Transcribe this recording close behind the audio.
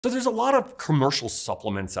So there's a lot of commercial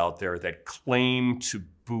supplements out there that claim to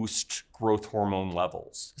boost growth hormone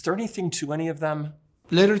levels. Is there anything to any of them?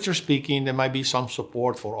 Literature speaking, there might be some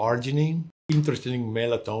support for arginine, interesting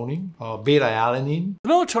melatonin, beta-alanine. The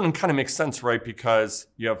melatonin kind of makes sense, right? Because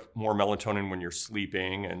you have more melatonin when you're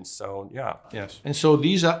sleeping, and so, yeah. Yes. And so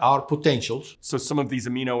these are our potentials. So some of these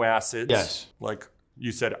amino acids, yes, like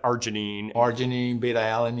you said, arginine. Arginine,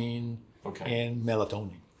 beta-alanine, okay, and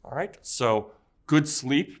melatonin. All right, so good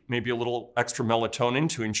sleep, maybe a little extra melatonin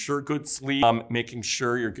to ensure good sleep, making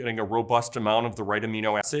sure you're getting a robust amount of the right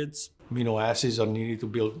amino acids. Amino acids are needed to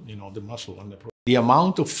build, the muscle and the protein. The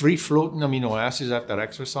amount of free-floating amino acids after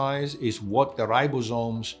exercise is what the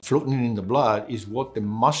ribosomes floating in the blood is what the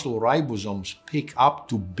muscle ribosomes pick up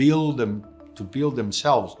to build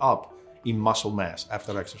themselves up in muscle mass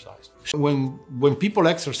after exercise. When people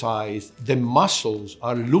exercise, the muscles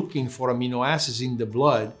are looking for amino acids in the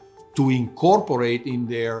blood to incorporate in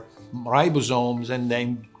their ribosomes and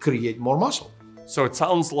then create more muscle. So it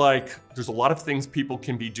sounds like there's a lot of things people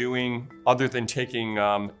can be doing other than taking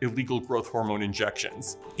illegal growth hormone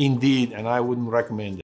injections. Indeed, and I wouldn't recommend it.